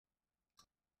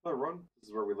Hello everyone, this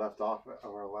is where we left off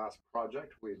on our last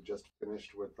project. We had just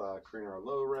finished with creating our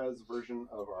low-res version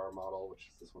of our model, which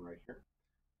is this one right here.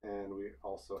 And we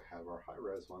also have our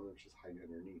high-res one, which is hiding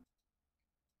underneath.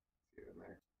 See it in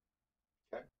there.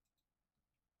 Okay.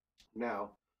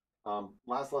 Now,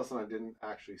 last lesson I didn't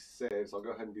actually save, so I'll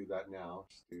go ahead and do that now.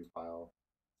 Just do file,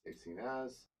 save scene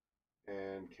as,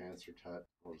 and canister tet.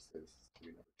 We'll just say this is to be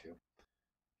number 2.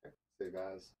 Okay. Save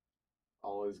as.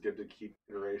 Always good to keep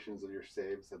iterations of your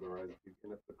saves, otherwise if you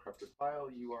end up with a corrupted file,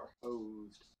 you are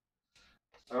hosed.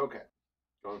 Okay,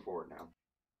 going forward now.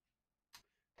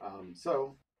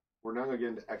 So we're now going to get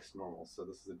into xNormal. So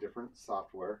this is a different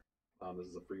software. This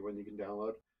is a free one you can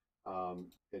download.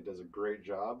 It does a great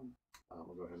job.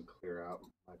 I'll go ahead and clear out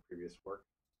my previous work.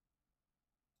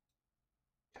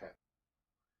 Okay.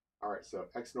 All right, so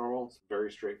xNormal is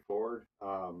very straightforward.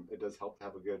 It does help to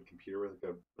have a good computer with a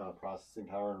good processing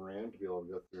power and RAM to be able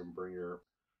to go through and bring your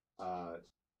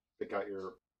pick out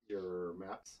your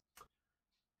maps.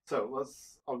 So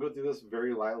I'll go through this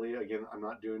very lightly. Again, I'm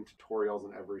not doing tutorials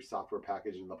on every software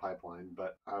package in the pipeline,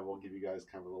 but I will give you guys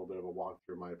kind of a little bit of a walk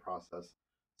through my process.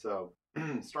 So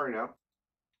starting out,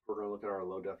 we're going to look at our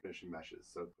low definition meshes.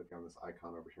 So click on this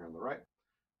icon over here on the right.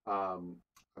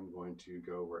 I'm going to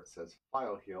go where it says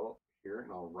File here,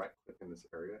 and I'll right click in this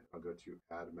area. I'll go to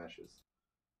Add Meshes.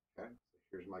 Okay, so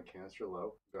here's my canister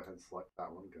low. Go ahead and select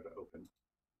that one. Go to Open.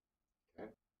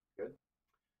 Okay, good.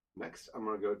 Next, I'm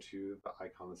going to go to the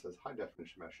icon that says High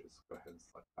Definition Meshes. Go ahead and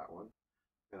select that one.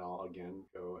 And I'll again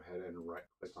go ahead and right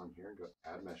click on here and go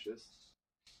Add Meshes.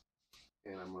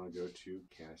 And I'm going to go to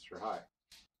Canister High.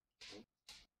 Okay.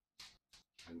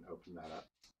 And open that up.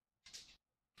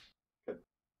 Good.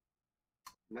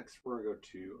 Next, we're going to go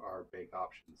to our bake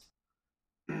options.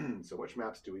 So which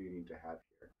maps do we need to have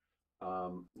here?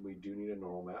 We do need a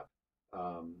normal map.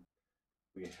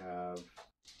 We have, let's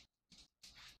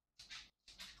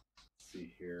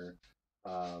see here.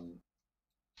 Let's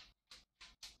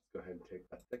go ahead and take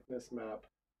a thickness map,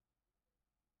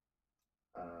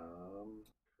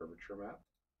 curvature map,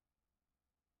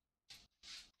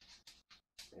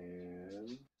 and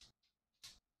I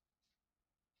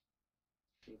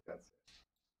think that's it.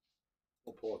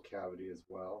 We'll pull a cavity as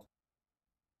well.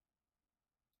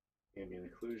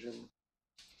 Ambient occlusion,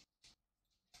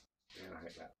 and a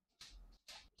height map.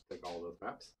 Take all those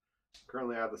maps.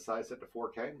 Currently, I have the size set to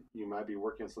 4K. You might be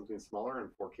working on something smaller,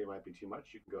 and 4K might be too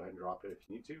much. You can go ahead and drop it if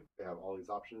you need to. They have all these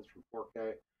options from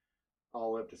 4K all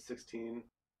the way up to 16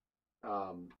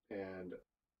 and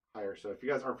higher. So if you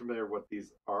guys aren't familiar with what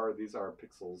these are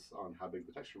pixels on how big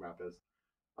the texture map is.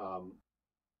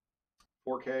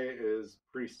 4K is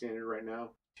pretty standard right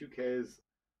now. 2Ks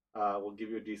will give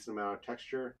you a decent amount of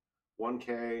texture.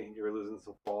 1K, you're losing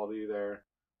some quality there.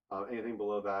 Anything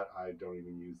below that, I don't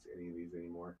even use any of these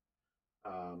anymore.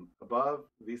 Above,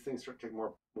 these things start to take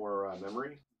more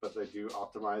memory, but they do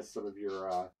optimize some of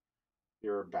your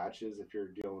batches if you're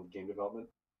dealing with game development.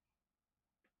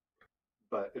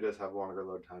 But it does have longer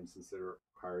load time since it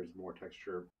requires more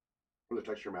texture. The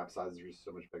texture map sizes are just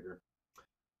so much bigger.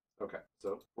 Okay,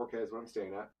 so 4K is what I'm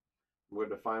staying at. I'm going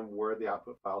to define where the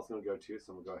output file is going to go to, so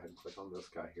I'm going to go ahead and click on this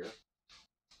guy here.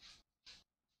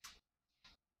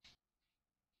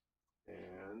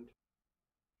 And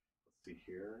let's see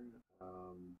here.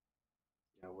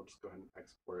 Yeah, we'll just go ahead and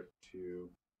export it to,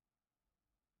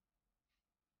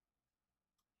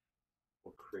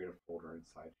 we'll create a folder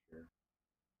inside here.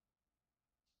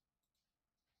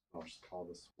 I'll just call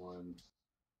this one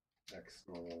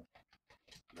xNormal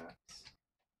maps.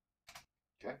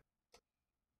 Okay.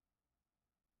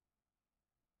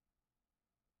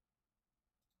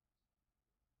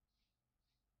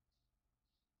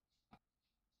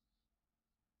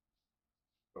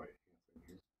 Oh, wait, in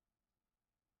here.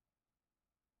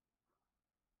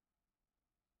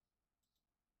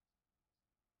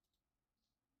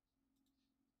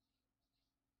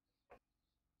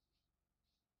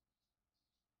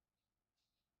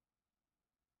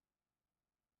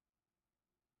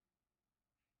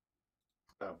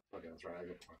 Oh, okay, that's right. I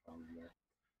got my file in there.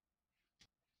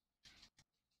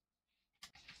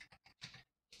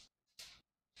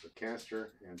 So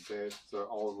canister and save. So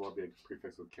all of them will be a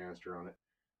prefix with canister on it.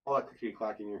 All that clicky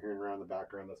clacking you're hearing around the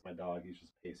background, that's my dog. He's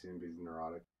just pacing because he's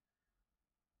neurotic.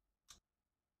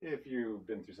 If you've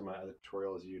been through some of my other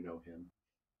tutorials, you know him.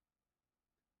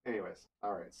 Anyways,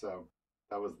 all right, so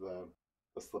that was the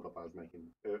slip up I was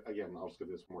making. Again, I'll just go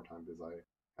through this one more time because I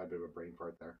had a bit of a brain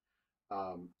fart there.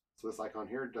 So this icon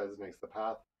here designates the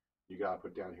path. You got to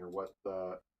put down here where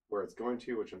it's going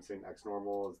to, which I'm saying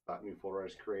xNormal is that new folder I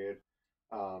just created.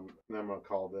 And then I'm going to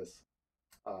call this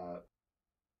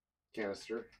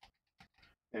canister.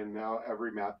 And now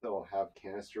every map that will have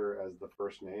canister as the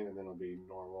first name, and then it'll be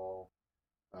normal,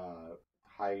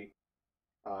 height,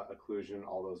 occlusion,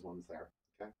 all those ones there.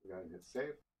 Okay, we got to hit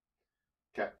save.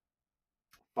 Okay,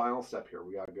 final step here.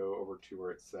 We got to go over to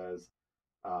where it says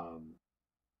um,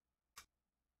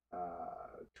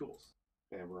 tools,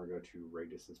 and we're going to go to ray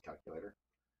distance calculator,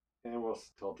 and we'll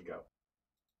tell it to go.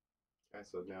 Okay,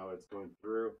 so now it's going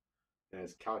through and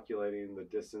it's calculating the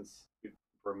distance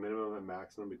for minimum and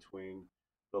maximum between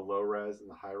the low res and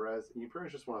the high res. And you pretty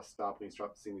much just want to stop when you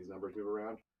start seeing these numbers move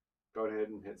around. Go ahead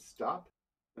and hit stop,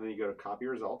 and then you go to copy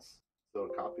results. So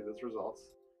it'll copy those results.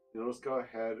 And you'll just go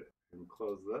ahead and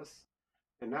close this.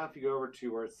 And now if you go over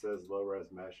to where it says low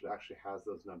res mesh, it actually has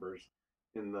those numbers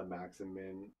in the max and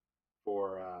min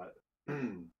for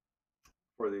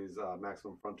for these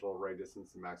maximum frontal ray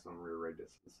distance and maximum rear ray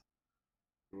distance.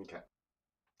 Okay.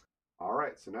 All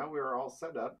right, so now we are all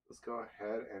set up. Let's go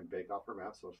ahead and bake off our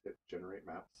maps. So let's hit generate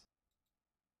maps.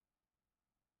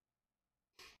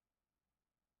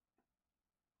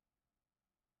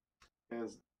 And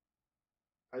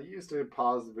I used to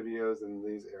pause the videos in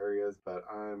these areas, but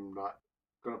I'm not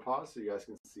going to pause so you guys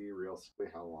can see realistically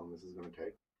how long this is going to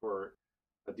take. For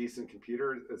a decent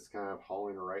computer, it's kind of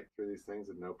hauling right through these things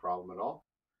and no problem at all.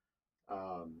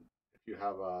 If you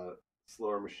have a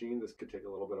slower machine, this could take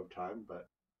a little bit of time, but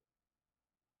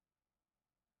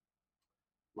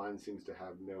mine seems to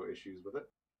have no issues with it.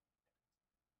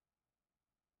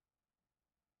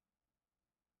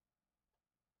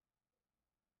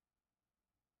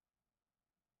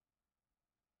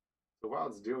 So while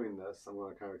it's doing this, I'm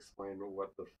going to kind of explain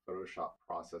what the Photoshop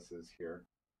process is here.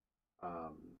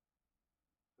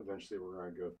 Eventually, we're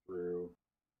going to go through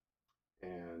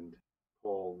and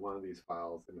pull one of these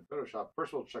files into Photoshop.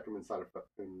 First, we'll check them inside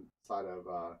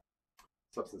of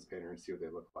Substance Painter and see what they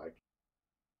look like.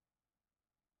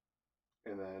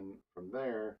 And then from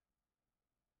there,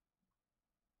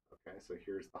 okay, so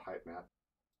here's the height map.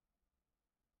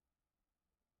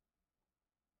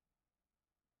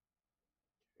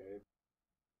 Okay.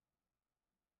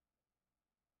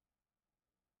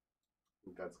 I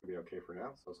think that's going to be okay for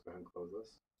now. So let's go ahead and close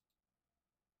this.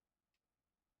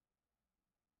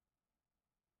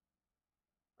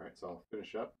 All right, so I'll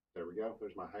finish up. There we go.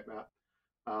 There's my height map.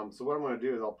 So what I'm going to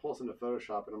do is I'll pull this into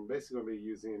Photoshop, and I'm basically going to be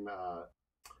using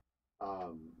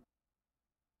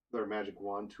their magic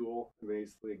wand tool, and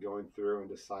basically going through and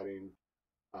deciding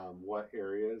what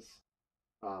areas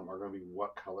are going to be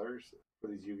what colors for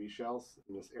these UV shells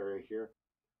in this area here,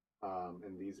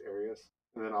 in these areas.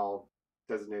 And then I'll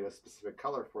designate a specific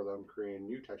color for them, create a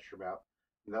new texture map,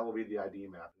 and that will be the ID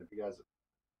map. And if you guys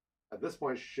at this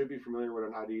point should be familiar with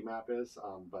what an ID map is,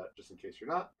 but just in case you're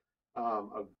not,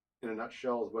 in a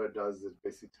nutshell, is what it does is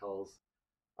basically tells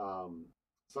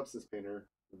Substance Painter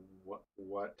what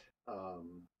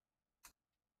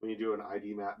when you do an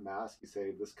ID map mask, you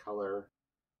say this color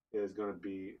is going to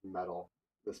be metal.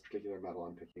 This particular metal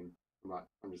I'm picking.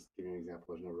 I'm just giving an example.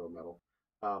 There's no real metal.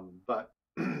 But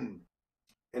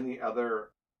any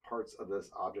other parts of this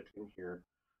object in here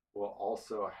will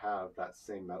also have that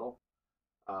same metal.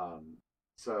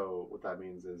 So what that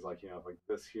means is like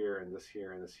this here and this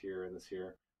here and this here and this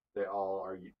here, they all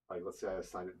are like, let's say I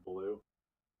assigned it blue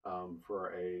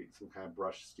for some kind of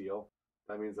brushed steel.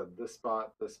 That means that this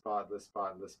spot, this spot, this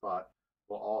spot, and this spot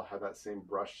will all have that same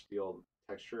brushed steel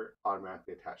texture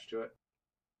automatically attached to it.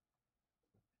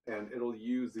 And it'll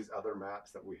use these other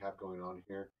maps that we have going on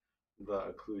here,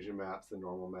 the occlusion maps, the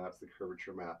normal maps, the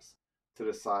curvature maps, to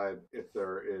decide if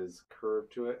there is curve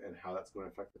to it and how that's going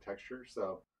to affect the texture.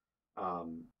 So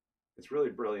it's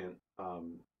really brilliant.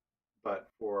 But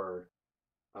for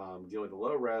dealing with the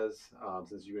low res,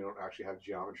 since you don't actually have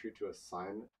geometry to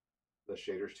assign the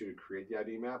shaders to create the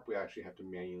ID map, we actually have to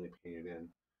manually paint it in.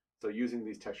 So using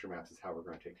these texture maps is how we're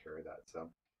going to take care of that.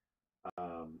 So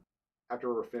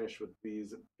after we're finished with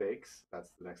these bakes,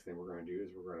 that's the next thing we're going to do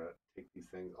is we're going to take these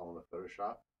things all into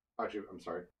Photoshop. Actually, I'm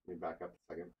sorry, let me back up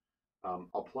a second.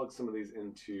 I'll plug some of these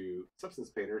into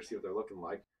Substance Painter, see what they're looking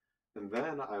like, and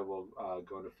then I will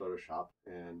go into Photoshop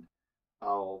and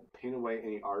I'll paint away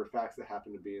any artifacts that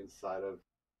happen to be inside of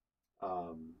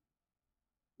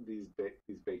these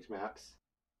baked maps,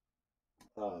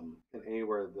 and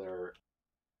anywhere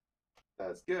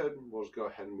that's good, we'll just go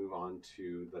ahead and move on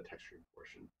to the texturing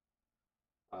portion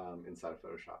inside of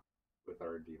Photoshop with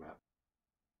our DMAP.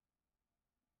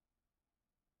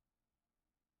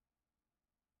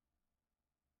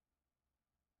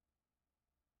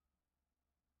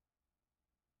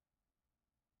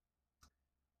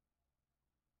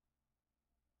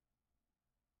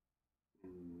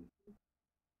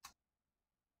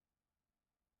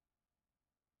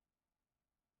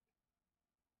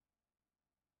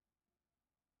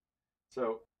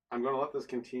 So I'm going to let this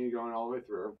continue going all the way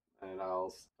through, and I'll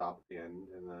stop at the end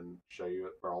and then show you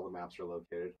where all the maps are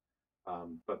located.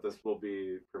 But this will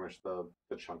be pretty much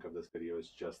the chunk of this video is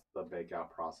just the bake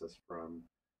out process from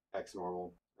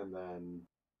xNormal, and then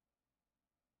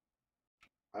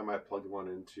I might plug one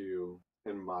into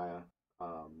in Maya,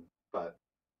 but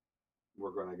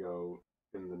we're going to go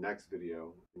in the next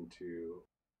video into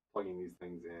plugging these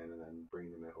things in and then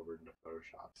bringing them over into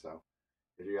Photoshop. So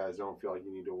if you guys don't feel like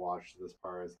you need to watch this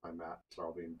part as my maps are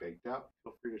all being baked out,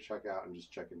 feel free to check out and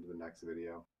just check into the next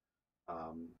video.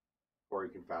 Um, or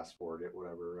you can fast forward it,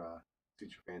 whatever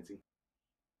suits your fancy.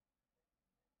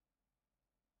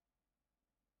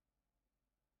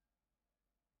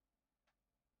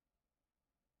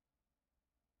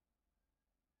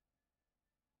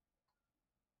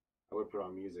 I would put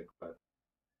on music, but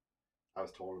I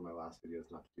was told in my last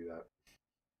videos not to do that.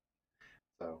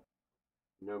 So,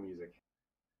 no music.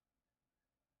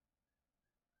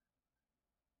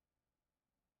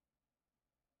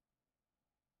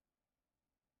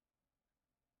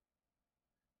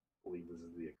 I believe this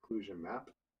is the occlusion map.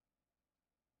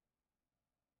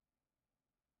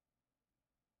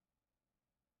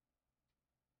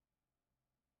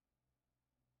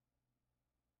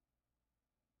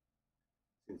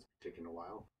 Seems to be taking a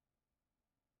while.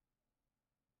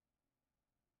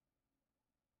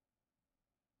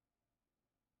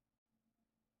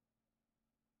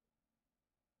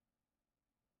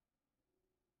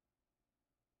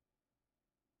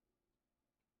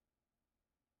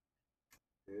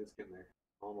 It's getting there.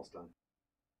 Almost done.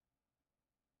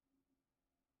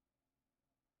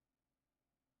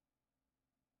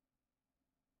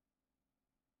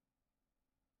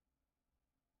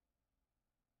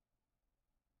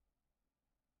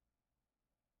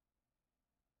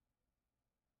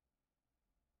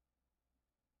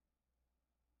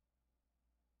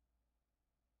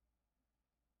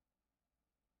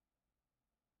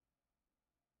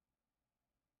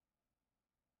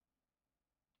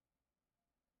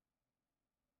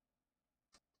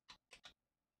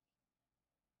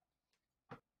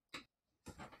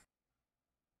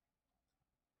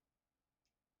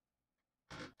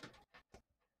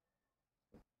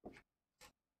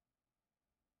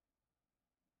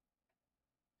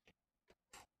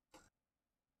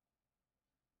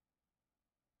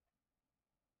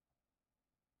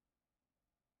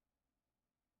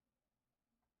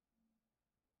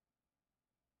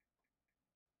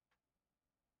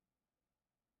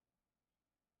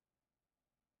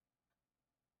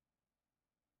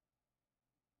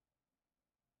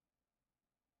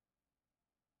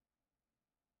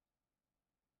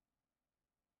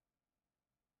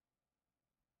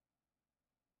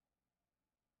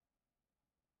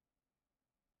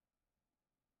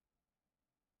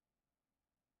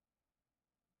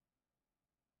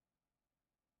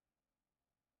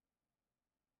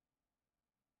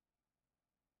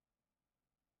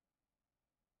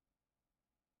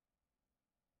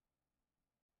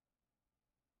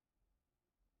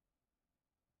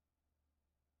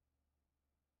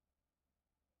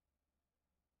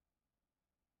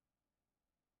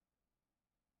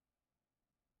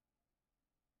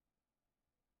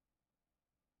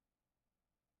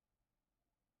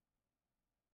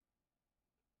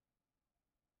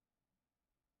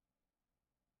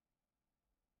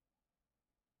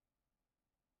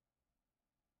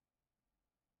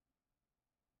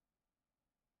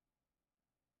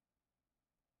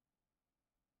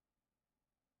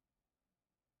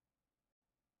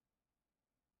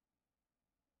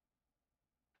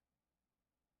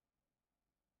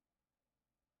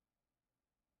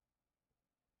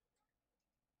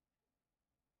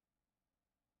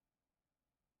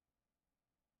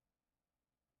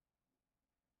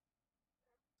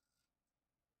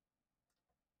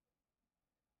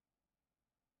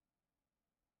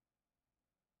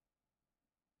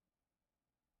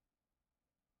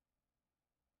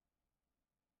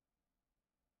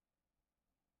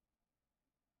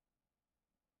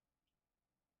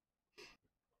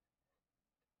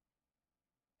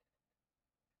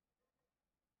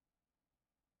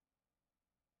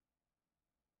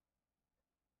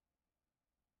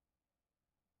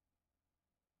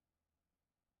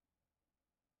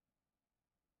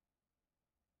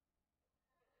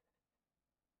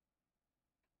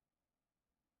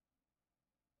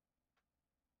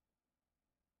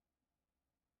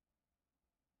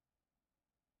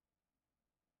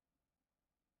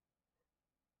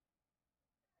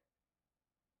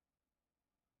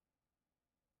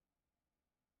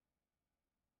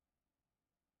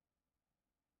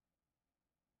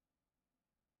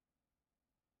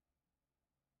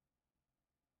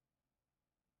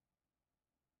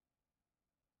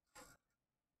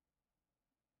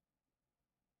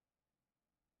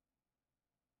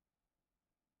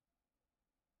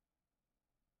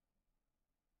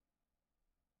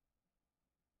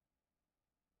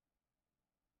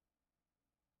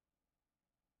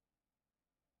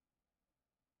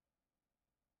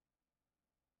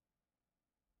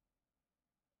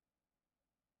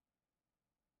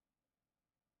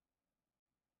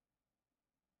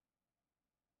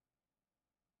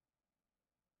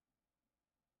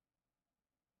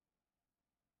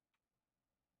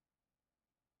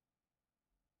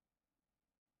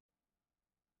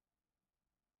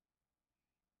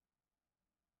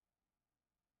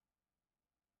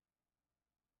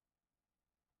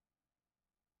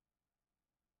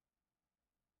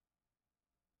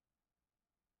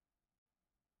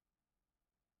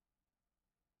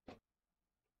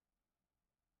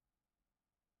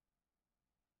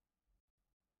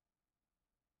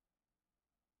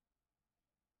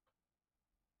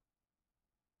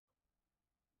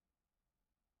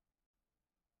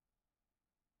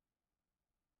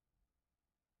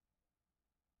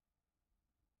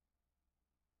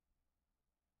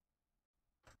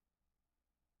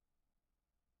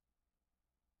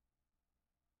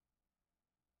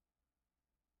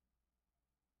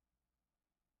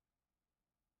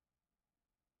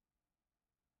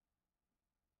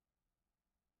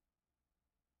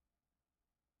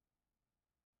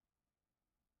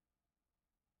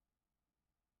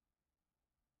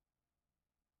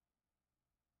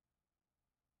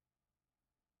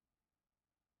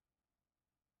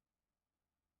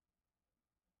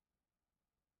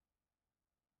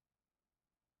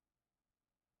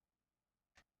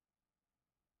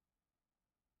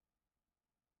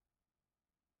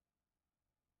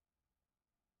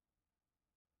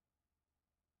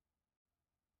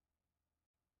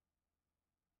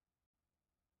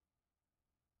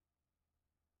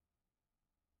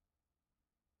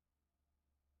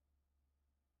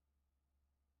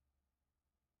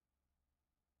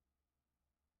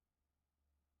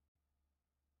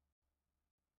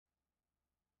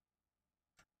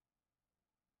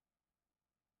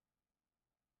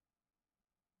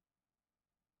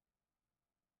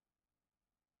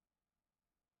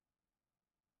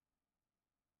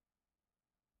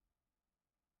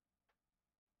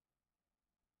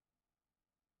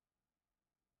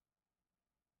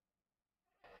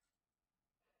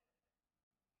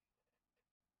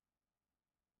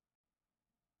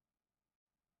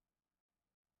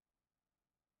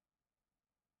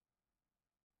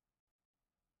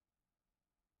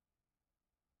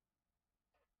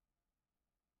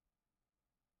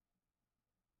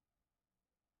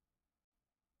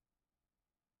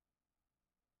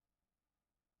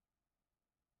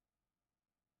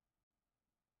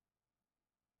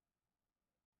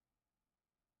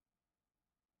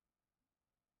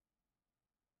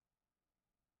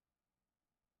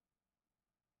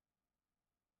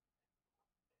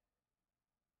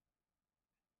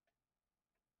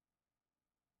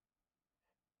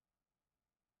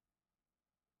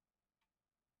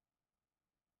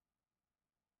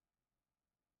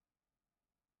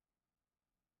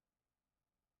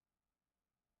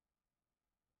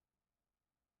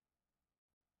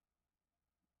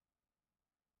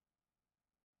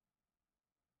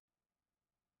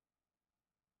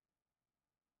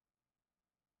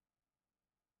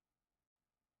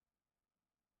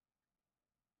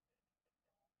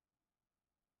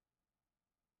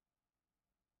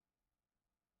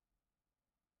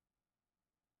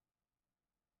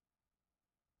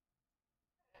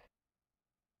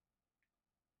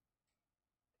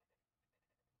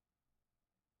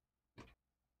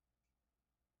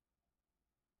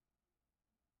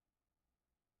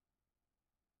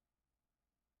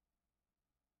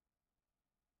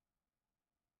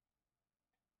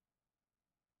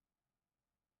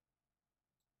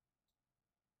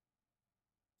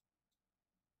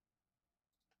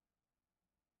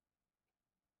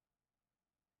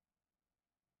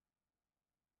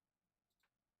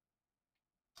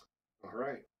 All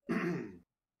right.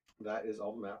 That is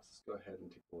all the maps. Let's go ahead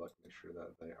and take a look, make sure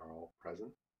that they are all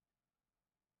present.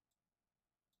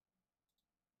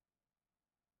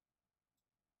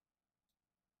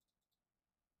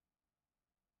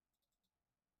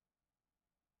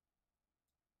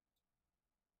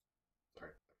 Sorry,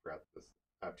 I forgot this.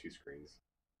 I have two screens.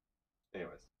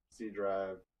 Anyways, C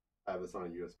drive. I have this on a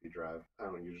USB drive.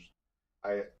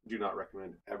 I do not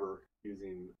recommend ever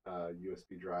using a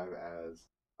USB drive as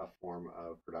a form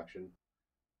of production.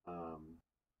 Um,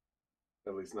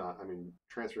 at least not. I mean,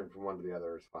 transferring from one to the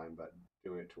other is fine, but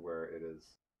doing it to where it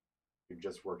is you're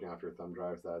just working off your thumb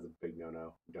drives, that is a big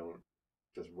no-no. Don't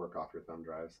just work off your thumb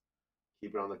drives.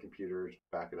 Keep it on the computers,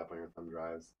 back it up on your thumb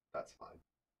drives. That's fine.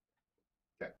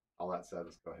 Okay, all that said,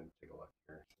 let's go ahead and take a look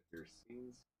here. So here's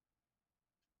scenes,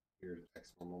 here's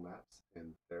xNormal maps,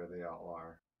 and there they all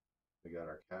are. We got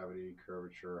our cavity,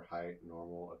 curvature, height,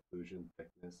 normal, occlusion,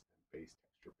 thickness, and base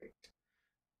texture baked.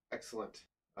 Excellent.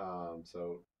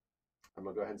 So I'm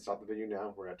gonna go ahead and stop the video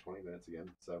now. We're at 20 minutes again.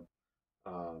 So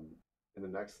um, in the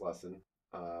next lesson,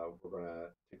 we're gonna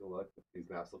take a look at what these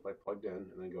maps look like plugged in,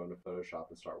 and then go into Photoshop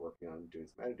and start working on doing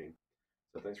some editing.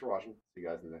 So thanks for watching. See you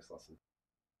guys in the next lesson.